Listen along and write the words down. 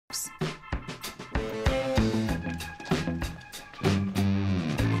Hey,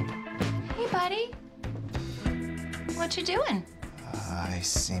 buddy. What you doing? He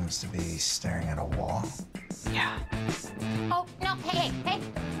seems to be staring at a wall. Yeah. Oh, no, hey.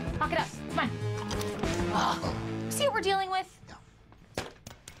 Lock it up, come on. Oh. See what we're dealing with? Yeah.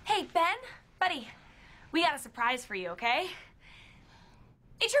 Hey, Ben, buddy, we got a surprise for you, okay?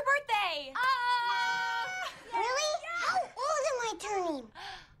 It's your birthday! Really? How old am I turning?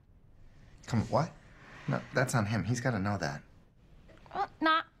 Come, what? No, that's on him. He's got to know that. Well,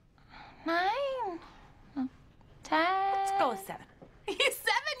 not 9, 10. Let's go with 7. He's 7,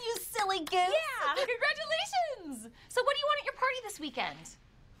 you silly goose. Yeah. Congratulations. So what do you want at your party this weekend?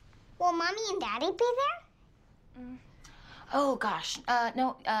 Will Mommy and Daddy be there? Oh, gosh.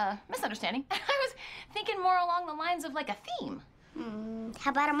 No, misunderstanding. I was thinking more along the lines of like a theme.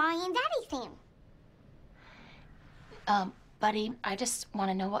 How about a Mommy and Daddy theme? Buddy, I just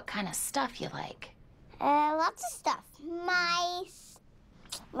want to know what kind of stuff you like. Lots of stuff. Mice,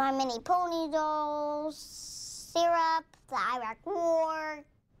 My Mini Pony dolls, syrup, the Iraq War,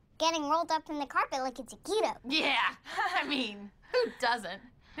 getting rolled up in the carpet like it's a keto. Yeah, I mean, who doesn't?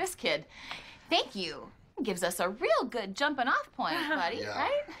 This kid, thank you, gives us a real good jumping off point, buddy, Yeah.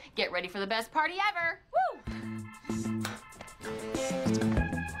 right? Get ready for the best party ever. Woo!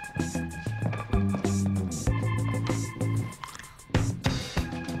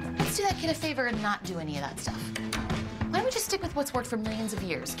 Let's do that kid a favor and not do any of that stuff. Why don't we just stick with what's worked for millions of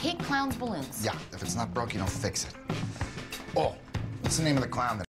years? Cake, clowns, balloons. Yeah, if it's not broke, you don't fix it. Oh, what's the name of the clown that